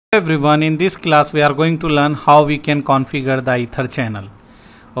Everyone, in this class we are going to learn how we can configure the ether channel.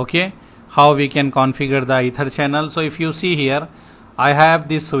 Okay, how we can configure the ether channel. So if you see here, I have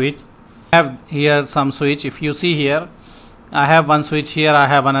this switch, I have here some switch. If you see here, I have one switch here, I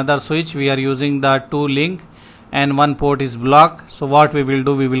have another switch. We are using the two link and one port is blocked. So what we will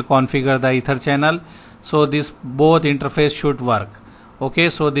do, we will configure the ether channel. So this both interface should work. Okay,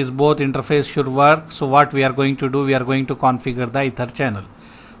 so this both interface should work. So what we are going to do, we are going to configure the ether channel.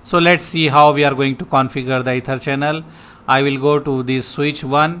 So let's see how we are going to configure the ether channel. I will go to this switch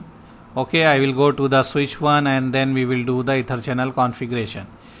 1. Okay, I will go to the switch 1 and then we will do the ether channel configuration.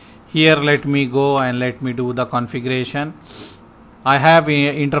 Here let me go and let me do the configuration. I have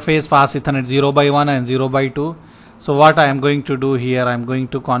a interface fast Ethernet 0x1 and 0x2. So what I am going to do here, I am going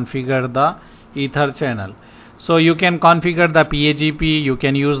to configure the ether channel. So you can configure the PAGP, you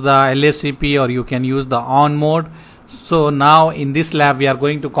can use the LSCP, or you can use the on mode. So now in this lab we are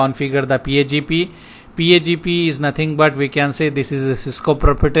going to configure the PAGP. PAGP is nothing but, we can say, this is a Cisco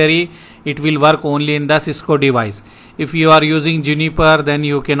proprietary. It will work only in the Cisco device. If you are using Juniper, then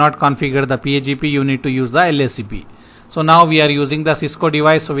you cannot configure the PAGP, you need to use the LSCP. So now we are using the Cisco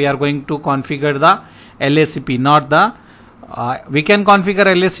device, so we are going to configure the LSCP, not the we can configure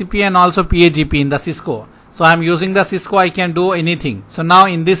LSCP and also PAGP in the Cisco. So I am using the Cisco, I can do anything. So now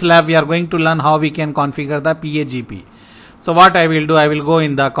in this lab we are going to learn how we can configure the PAGP. So what I will do, I will go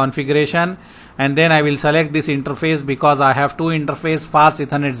in the configuration and then I will select this interface, because I have two interface fast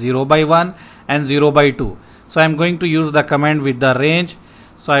Ethernet 0x1 and 0x2. So I am going to use the command with the range.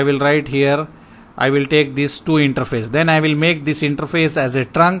 So I will write here, I will take these two interface. Then I will make this interface as a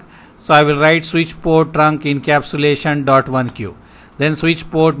trunk. So I will write switch port trunk encapsulation.1q. Then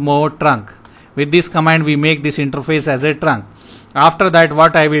switch port mode trunk. With this command we make this interface as a trunk. After that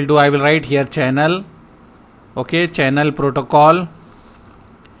what I will do, I will write here channel. Okay, channel protocol.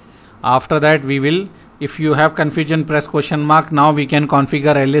 After that we will, if you have confusion, press question mark. Now we can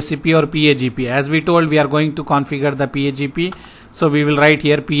configure LSCP or PAGP. As we told, we are going to configure the PAGP. So we will write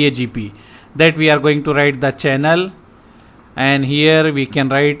here PAGP. That we are going to write the channel. And here we can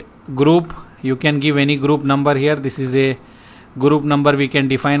write group. You can give any group number here. This is a group number we can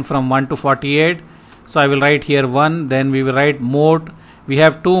define from 1 to 48. So I will write here 1. Then we will write mode. We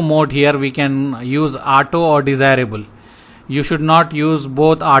have two mode here. We can use auto or desirable. You should not use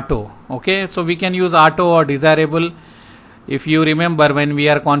both auto. Okay, so we can use auto or desirable. If you remember, when we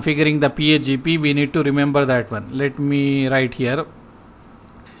are configuring the PAGP, we need to remember that one. Let me write here.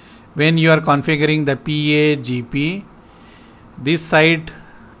 When you are configuring the PAGP, this side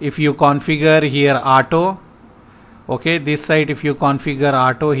if you configure here auto, okay, this side if you configure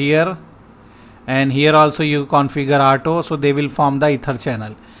auto here, and here also you configure auto, so they will form the ether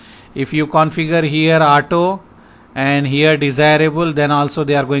channel. If you configure here auto and here desirable, then also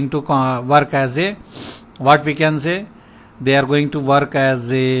they are going to work as a, what we can say, they are going to work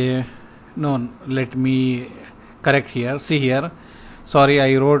as a, no, let me correct here. See here, sorry,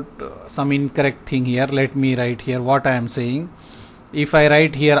 I wrote some incorrect thing here. Let me write here what I am saying. If I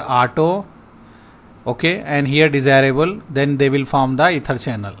write here auto, okay, and here desirable, then they will form the ether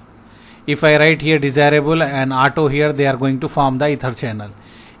channel. If I write here desirable and auto here, they are going to form the ether channel.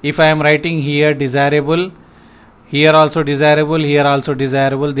 If I am writing here desirable, here also desirable, here also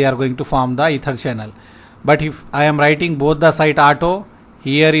desirable, they are going to form the ether channel. But if I am writing both the side auto,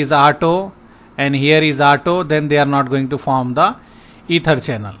 here is auto and here is auto, then they are not going to form the ether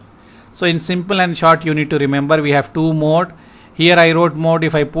channel. So in simple and short, you need to remember we have two mode. Here I wrote mode.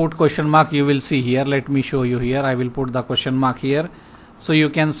 If I put question mark, you will see here. Let me show you here. I will put the question mark here. So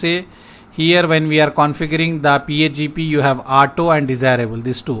you can say here, when we are configuring the PAGP, you have auto and desirable.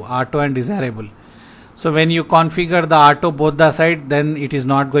 These two, auto and desirable. So when you configure the auto both the side, then it is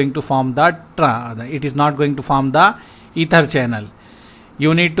not going to form the ether channel.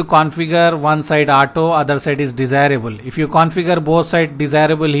 You need to configure one side auto, other side is desirable. If you configure both side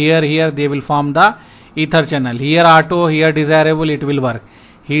desirable here, they will form the ether channel. Here auto, here desirable, it will work.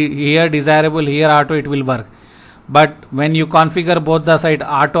 Here desirable, here auto, it will work. But when you configure both the side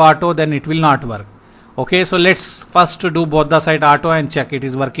auto, then it will not work. Okay, so let's first do both the side auto and check it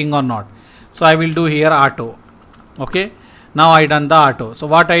is working or not. So I will do here auto. Okay, now I done the auto. So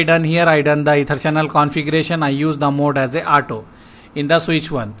what I done here, I done the ether channel configuration. I use the mode as a auto in the switch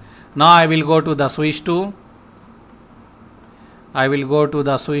 1. Now I will go to the switch 2. I will go to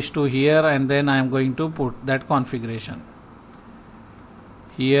the switch 2 here, and then I am going to put that configuration.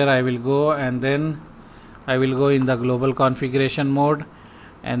 Here I will go, and then I will go in the global configuration mode,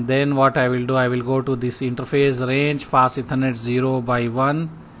 and then what I will do, I will go to this interface range fast Ethernet 0x1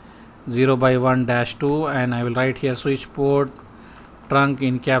 0x1-2, and I will write here switch port trunk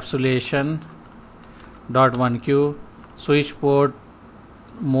encapsulation dot 1q switch port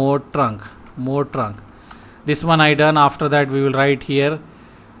mode trunk. This one I done. After that we will write here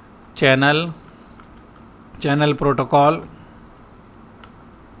channel protocol.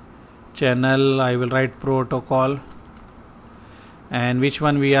 I will write protocol, and which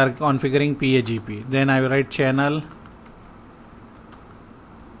one we are configuring? PAGP. Then I will write channel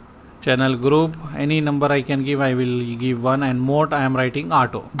group, any number I can give, I will give 1, and mode I am writing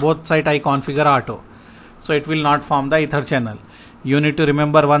auto. Both side I configure auto, so it will not form the ether channel. You need to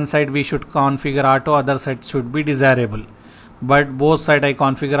remember, one side we should configure auto, other side should be desirable, but both side I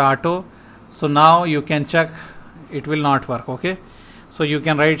configure auto. So now you can check, it will not work. Okay, so you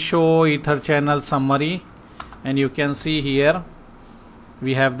can write show ether channel summary, and you can see here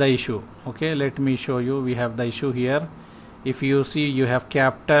we have the issue. Okay, let me show you. We have the issue here. If you see, you have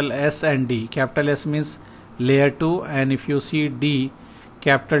capital S and D. Capital S means layer 2, and if you see D,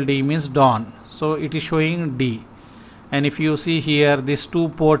 capital D means dawn. So it is showing D. And if you see here, this 2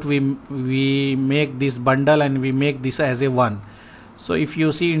 port we make this bundle and we make this as a 1. So if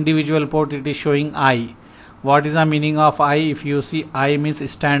you see individual port, it is showing I. What is the meaning of I? If you see, I means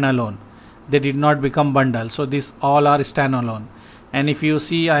standalone. They did not become bundle. So this all are standalone. And if you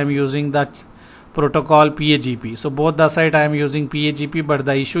see, I am using the protocol PAGP. So both the side I am using PAGP, but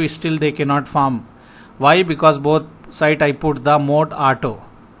the issue is still they cannot form. Why? Because both side I put the mode auto.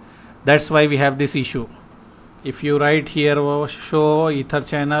 That's why we have this issue. If you write here show ether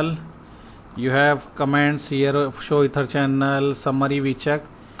channel, you have commands here, show ether channel summary, we check.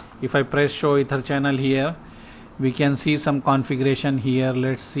 If I press show ether channel here, we can see some configuration here.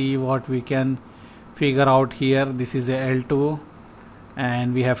 Let's see what we can figure out here. This is a L2,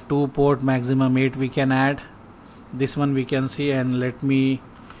 and we have 2 port, maximum 8 we can add. This one we can see, and let me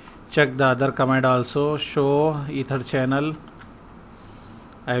check the other command also, show ether channel.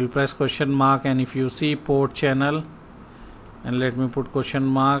 I will press question mark, and if you see port channel, and let me put question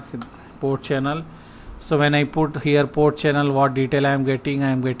mark port channel. So when I put here port channel, what detail I am getting? I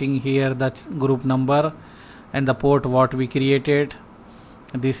am getting here the group number and the port what we created.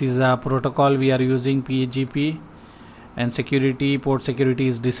 This is a protocol we are using, PAGP, and security, port security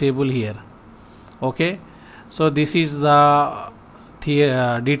is disabled here. Okay, so this is the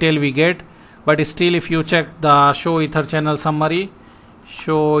detail we get. But still, if you check the show ether channel summary,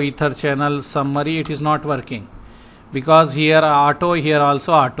 it is not working, because here auto, here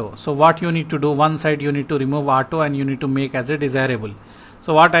also auto. So what you need to do, one side you need to remove auto and you need to make as a desirable.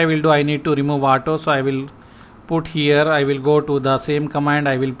 So what I will do, I need to remove auto. So I will put here, I will go to the same command,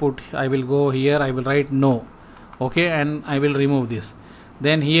 I will go here, I will write no. Okay, and I will remove this.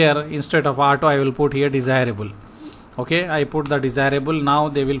 Then here, instead of auto, I will put here desirable. Okay, I put the desirable. Now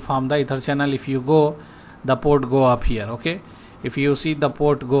they will form the ether channel. If you go, the port go up here. Okay, if you see the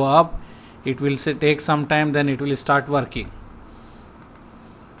port go up, it will take some time, then it will start working.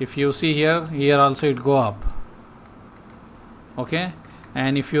 If you see here also it go up. Okay,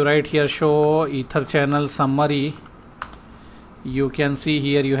 and if you write here show ether channel summary, you can see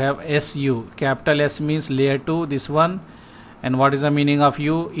here you have SU. Capital S means layer 2, this one. And what is the meaning of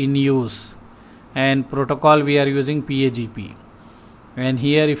U? In use. And protocol we are using PAGP. And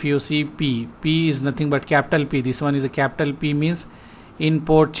here if you see P is nothing but capital P. This one is a capital P, means in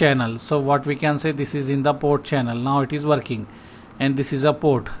port channel. So what we can say, this is in the port channel. Now it is working, and this is a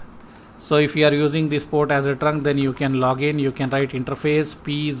port. So if you are using this port as a trunk, then you can log in. You can write interface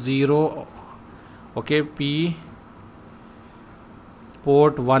P0. Okay, P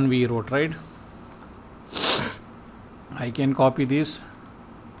port 1 we wrote, right? I can copy this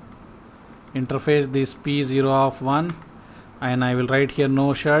interface, this P0 of 1, and I will write here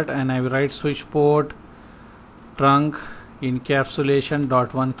no shirt, and I will write switch port trunk encapsulation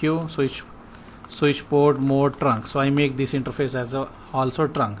 .1q switch port mode trunk. So I make this interface as a also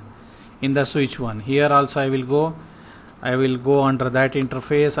trunk in the switch one. Here also I will go under that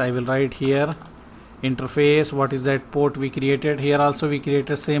interface. I will write here interface, what is that port we created. Here also we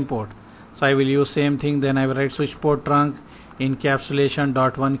created same port, so I will use same thing. Then I will write switch port trunk encapsulation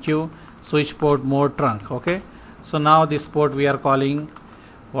 .1q switch port mode trunk. Okay, so now this port we are calling,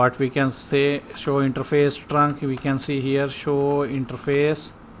 what we can say, show interface trunk. We can see here show interface.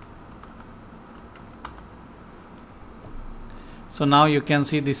 So now you can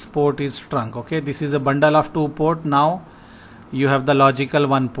see this port is trunk. Okay, this is a bundle of 2 port. Now you have the logical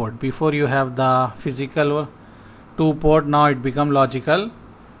 1 port. Before you have the physical 2 port, now it become logical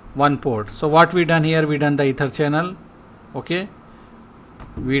 1 port. So what we done here, we done the ether channel. Okay,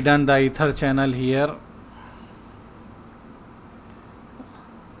 we done the ether channel here.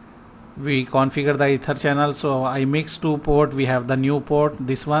 we configure the ether channel. So I mix two port. We have the new port,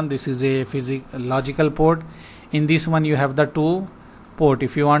 this one, this is a logical port. In this one you have the two port.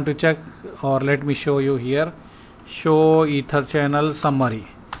 If you want to check, or let me show you here, show ether channel summary.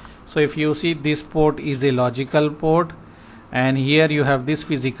 So if you see, this port is a logical port and here you have this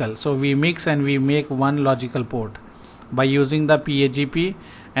physical. So we mix and we make one logical port by using the PAGP,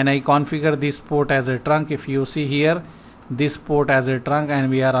 and I configure this port as a trunk. If you see here, this port as a trunk, and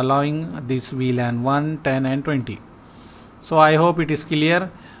we are allowing this VLAN 1, 10 and 20. So I hope it is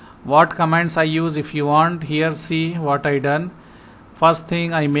clear what commands I use. If you want, here see what I done. First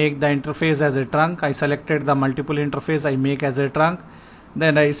thing, I make the interface as a trunk. I selected the multiple interface, I make as a trunk.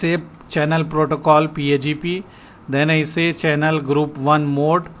 Then I say channel protocol PAGP. Then I say channel group 1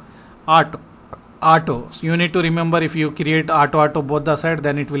 mode auto. So you need to remember, if you create auto both the side,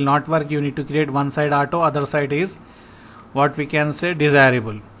 then it will not work. You need to create one side auto, other side is what we can say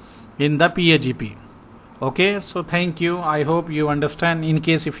desirable in the PAGP. Okay, so thank you. I hope you understand. In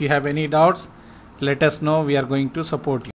case if you have any doubts, let us know. We are going to support you.